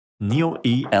NIO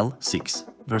EL6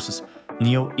 versus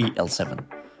NIO EL7.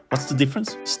 What's the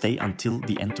difference? Stay until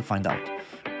the end to find out.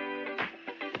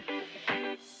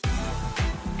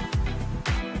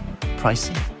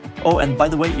 Pricing. Oh, and by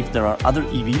the way, if there are other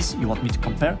EVs you want me to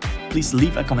compare, please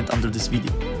leave a comment under this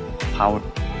video. Power,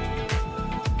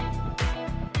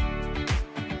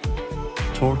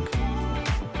 torque,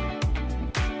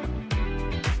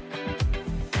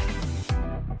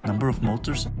 number of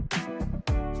motors,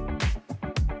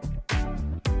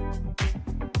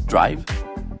 drive,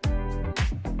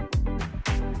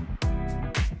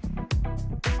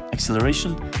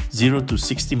 acceleration 0 to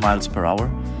 60 miles per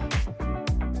hour,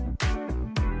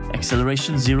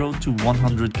 acceleration 0 to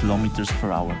 100 kilometers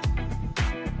per hour,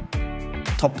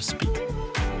 top speed,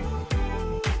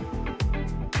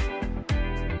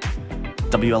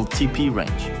 WLTP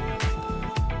range,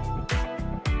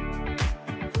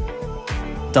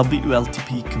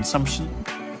 WLTP consumption,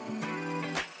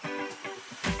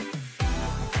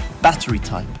 battery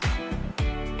type,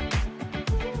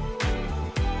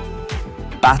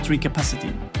 battery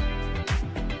capacity,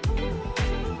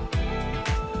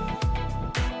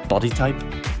 body type,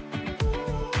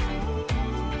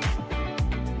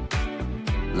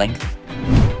 length,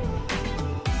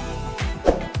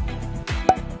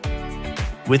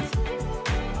 width,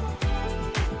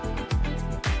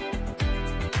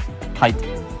 height,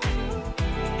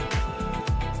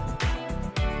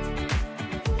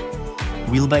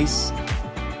 wheelbase,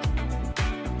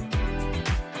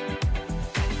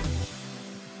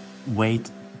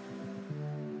 weight,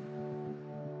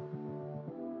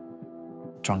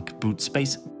 trunk boot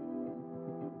space,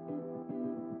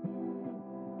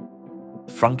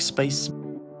 Frunk Space,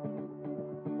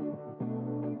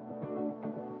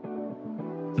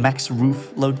 max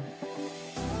roof load,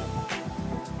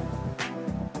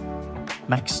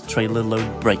 max trailer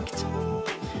load braked,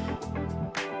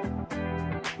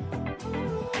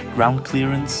 ground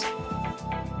clearance,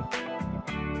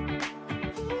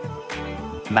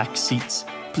 max seats.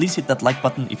 Please hit that like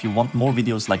button if you want more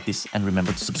videos like this, and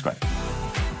remember to subscribe.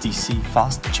 DC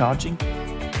fast charging,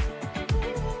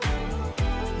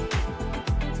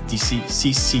 DC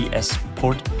CCS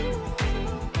Port,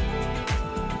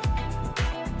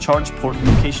 charge port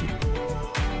location,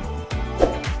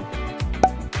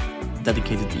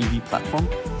 dedicated EV platform,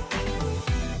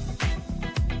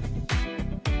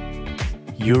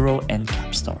 Euro and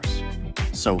Capstars.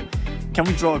 So, can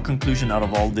we draw a conclusion out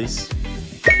of all this?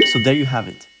 So there you have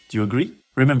it. Do you agree?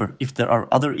 Remember, if there are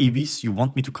other EVs you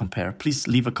want me to compare, please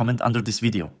leave a comment under this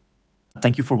video.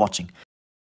 Thank you for watching.